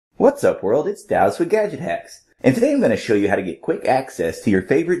What's up world, it's Dallas with Gadget Hacks. And today I'm going to show you how to get quick access to your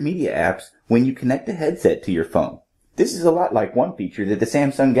favorite media apps when you connect a headset to your phone. This is a lot like one feature that the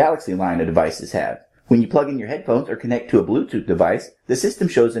Samsung Galaxy line of devices have. When you plug in your headphones or connect to a Bluetooth device, the system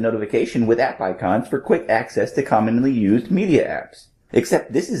shows a notification with app icons for quick access to commonly used media apps.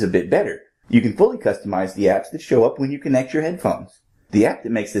 Except this is a bit better. You can fully customize the apps that show up when you connect your headphones. The app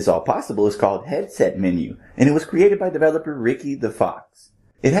that makes this all possible is called Headset Menu, and it was created by developer Ricky the Fox.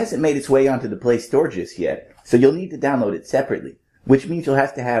 It hasn't made its way onto the Play Store just yet, so you'll need to download it separately, which means you'll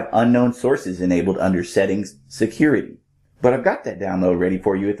have to have unknown sources enabled under Settings, Security. But I've got that download ready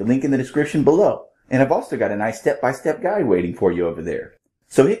for you at the link in the description below, and I've also got a nice step-by-step guide waiting for you over there.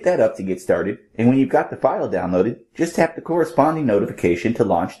 So hit that up to get started, and when you've got the file downloaded, just tap the corresponding notification to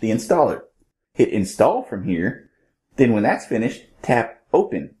launch the installer. Hit Install from here, then when that's finished, tap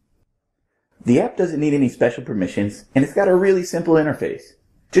Open. The app doesn't need any special permissions, and it's got a really simple interface.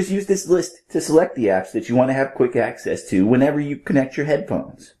 Just use this list to select the apps that you want to have quick access to whenever you connect your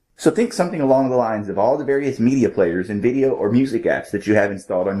headphones. So think something along the lines of all the various media players and video or music apps that you have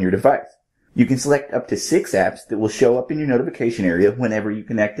installed on your device. You can select up to 6 apps that will show up in your notification area whenever you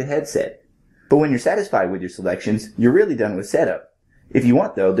connect a headset. But when you're satisfied with your selections, you're really done with setup. If you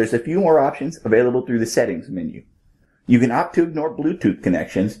want though, there's a few more options available through the Settings menu. You can opt to ignore Bluetooth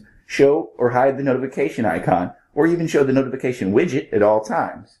connections, show or hide the notification icon, or even show the notification widget at all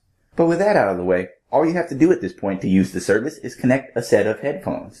times. But with that out of the way, all you have to do at this point to use the service is connect a set of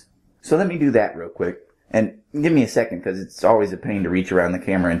headphones. So let me do that real quick. And give me a second because it's always a pain to reach around the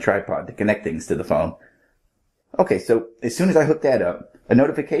camera and tripod to connect things to the phone. Okay, so as soon as I hooked that up, a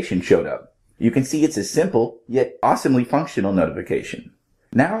notification showed up. You can see it's a simple, yet awesomely functional notification.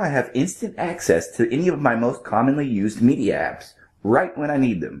 Now I have instant access to any of my most commonly used media apps, right when I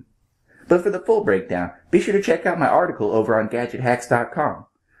need them. But for the full breakdown, be sure to check out my article over on GadgetHacks.com.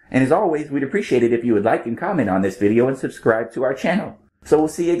 And as always, we'd appreciate it if you would like and comment on this video and subscribe to our channel. So we'll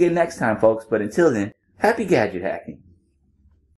see you again next time, folks, but until then, happy gadget hacking!